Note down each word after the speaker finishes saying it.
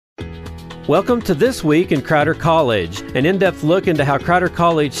Welcome to This Week in Crowder College, an in-depth look into how Crowder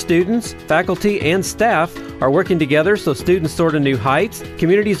College students, faculty, and staff are working together so students soar to new heights,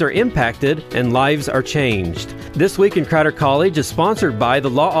 communities are impacted, and lives are changed. This Week in Crowder College is sponsored by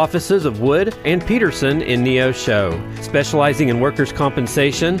the law offices of Wood and Peterson in Neosho, specializing in workers'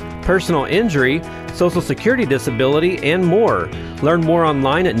 compensation, personal injury, Social Security disability, and more. Learn more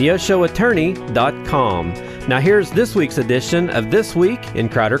online at neoshoattorney.com. Now here's this week's edition of This Week in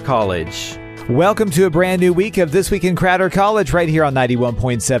Crowder College. Welcome to a brand new week of This Week in Crowder College right here on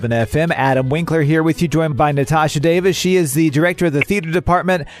 91.7 FM. Adam Winkler here with you, joined by Tasha Davis. She is the director of the theater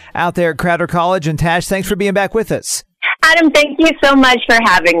department out there at Crowder College. And Tash, thanks for being back with us. Adam, thank you so much for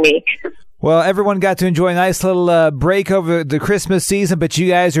having me. Well, everyone got to enjoy a nice little break over the Christmas season, but you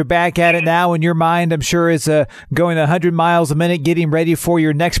guys are back at it now, and your mind, I'm sure, is going 100 miles a minute, getting ready for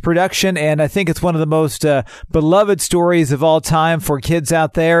your next production. And I think it's one of the most beloved stories of all time for kids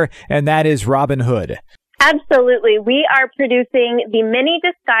out there, and that is Robin Hood. Absolutely. We are producing The Many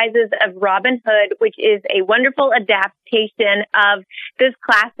Disguises of Robin Hood, which is a wonderful adaptation of this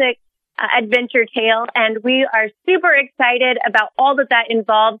classic adventure tale. And we are super excited about all that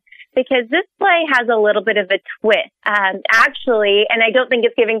involves, because this play has a little bit of a twist. Actually, and I don't think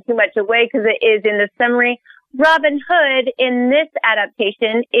it's giving too much away because it is in the summary, Robin Hood in this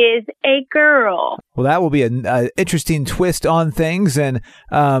adaptation is a girl. Well, that will be an interesting twist on things. And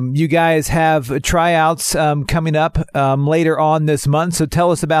you guys have tryouts coming up later on this month. So tell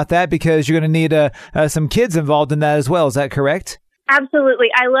us about that, because you're going to need some kids involved in that as well. Is that correct? Absolutely.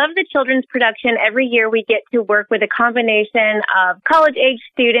 I love the children's production. Every year we get to work with a combination of college-age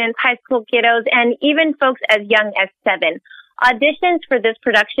students, high school kiddos, and even folks as young as 7. Auditions for this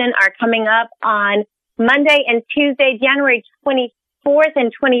production are coming up on Monday and Tuesday, January 24th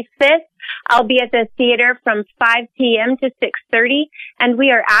and 25th. I'll be at the theater from 5 p.m. to 6:30, and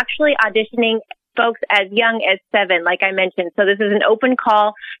we are actually auditioning folks as young as 7, like I mentioned. So this is an open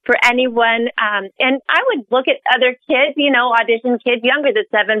call for anyone. And I would look at other kids, audition kids younger than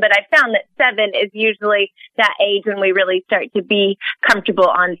 7, but I found that 7 is usually that age when we really start to be comfortable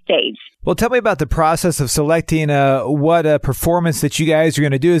on stage. Well, tell me about the process of selecting what performance that you guys are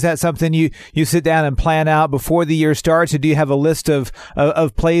going to do. Is that something you sit down and plan out before the year starts, or do you have a list of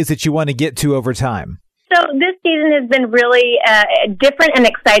plays that you want to get to over time? So this season has been really different and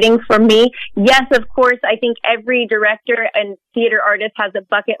exciting for me. Yes, of course, I think every director and theater artist has a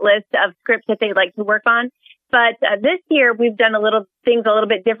bucket list of scripts that they like to work on. But this year, we've done things a little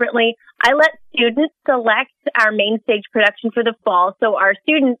bit differently. I let students select our main stage production for the fall. So our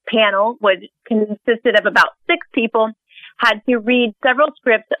student panel consisted of about 6 people, had to read several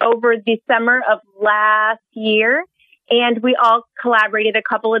scripts over the summer of last year. And we all collaborated a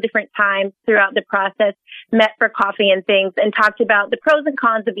couple of different times throughout the process, met for coffee and things, and talked about the pros and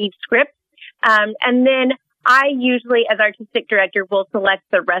cons of each script. And then I usually, as artistic director, will select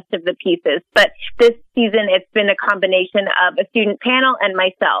the rest of the pieces. But this season, it's been a combination of a student panel and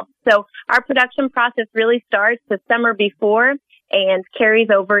myself. So our production process really starts the summer before and carries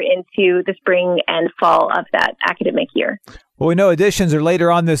over into the spring and fall of that academic year. Well, we know auditions are later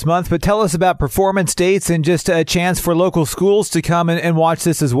on this month, but tell us about performance dates and just a chance for local schools to come and watch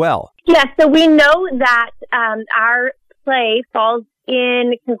this as well. Yes, so we know that our play falls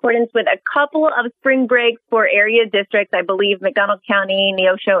in concordance with a couple of spring breaks for area districts. I believe McDonald County,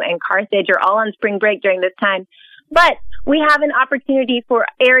 Neosho, and Carthage are all on spring break during this time. But we have an opportunity for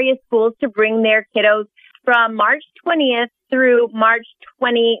area schools to bring their kiddos from March 20th through March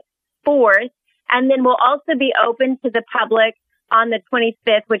 24th. And then we'll also be open to the public on the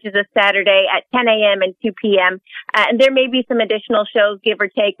 25th, which is a Saturday at 10 a.m. and 2 p.m. And there may be some additional shows, give or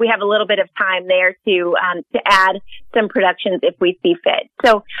take. We have a little bit of time there to add some productions if we see fit.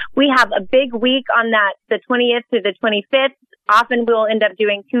 So we have a big week on that, the 20th to the 25th. Often we'll end up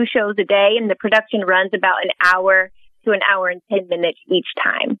doing 2 shows a day, and the production runs about an hour to an hour and 10 minutes each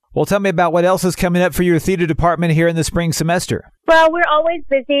time. Well, tell me about what else is coming up for your theater department here in the spring semester. Well, we're always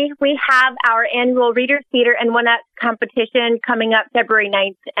busy. We have our annual Reader's Theater and One-Act competition coming up February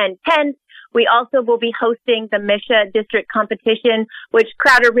 9th and 10th. We also will be hosting the Misha District competition, which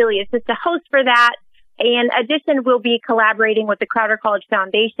Crowder really is just a host for that. In addition, we'll be collaborating with the Crowder College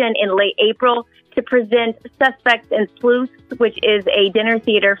Foundation in late April to present Suspects and Sleuths, which is a dinner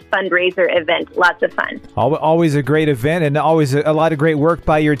theater fundraiser event. Lots of fun. Always a great event, and always a lot of great work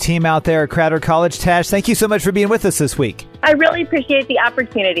by your team out there at Crowder College. Tash, thank you so much for being with us this week. I really appreciate the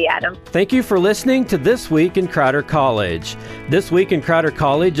opportunity, Adam. Thank you for listening to This Week in Crowder College. This Week in Crowder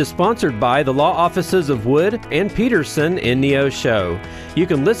College is sponsored by the law offices of Wood and Peterson in Neosho. You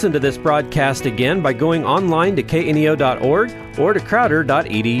can listen to this broadcast again by going online to kneo.org or to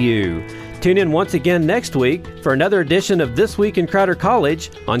crowder.edu. Tune in once again next week for another edition of This Week in Crowder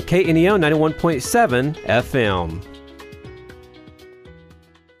College on KNEO 91.7 FM.